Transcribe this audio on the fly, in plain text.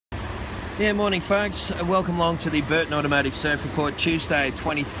Yeah, morning folks. Welcome along to the Burton Automotive Surf Report, Tuesday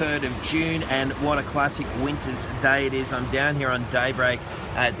 23rd of June, and what a classic winter's day it is. I'm down here on daybreak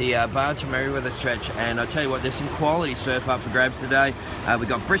at the Burton Merriweather stretch, and I tell you what, there's some quality surf up for grabs today. We've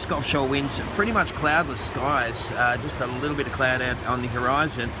got brisk offshore winds, pretty much cloudless skies, just a little bit of cloud out on the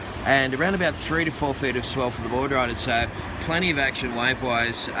horizon, and around about 3 to 4 feet of swell for the board riders, so plenty of action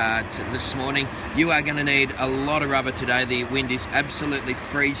wave-wise this morning. You are going to need a lot of rubber today. The wind is absolutely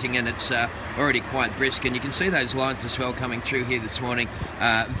freezing, and it's already quite brisk, and you can see those lines of swell coming through here this morning,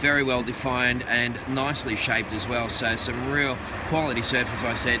 very well defined and nicely shaped as well, so some real quality surf, as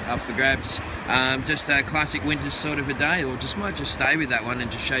I said, up for grabs. Just a classic winter sort of a day, or might just stay with that one and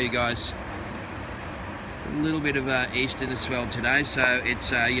just show you guys a little bit of east in the swell today, so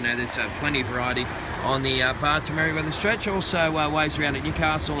it's you know, there's plenty of variety on the Burton Merriweather stretch. Also waves around at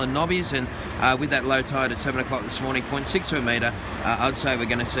Newcastle and Nobbies, and with that low tide at 7 o'clock this morning, 0.6 of a metre, I'd say we're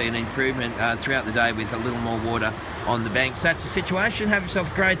going to see an improvement throughout the day with a little more water on the banks. That's the situation. Have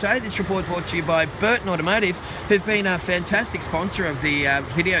yourself a great day. This report brought to you by Burton Automotive, who've been a fantastic sponsor of the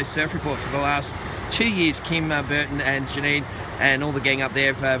video surf report for the last 2 years. Kim, Burton and Janine and all the gang up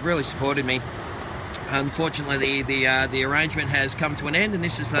there have really supported me. Unfortunately, the arrangement has come to an end, and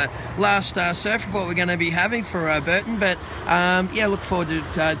this is the last surf report we're going to be having for Burton. But yeah, look forward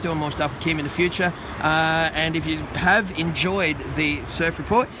to doing more stuff with Kim in the future. And if you have enjoyed the surf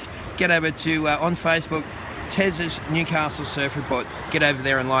reports, get over to on Facebook, Tez's Newcastle Surf Report. Get over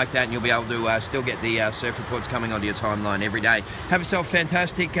there and like that, and you'll be able to still get the surf reports coming onto your timeline every day. Have yourself a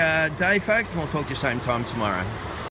fantastic day, folks, and we'll talk to you same time tomorrow.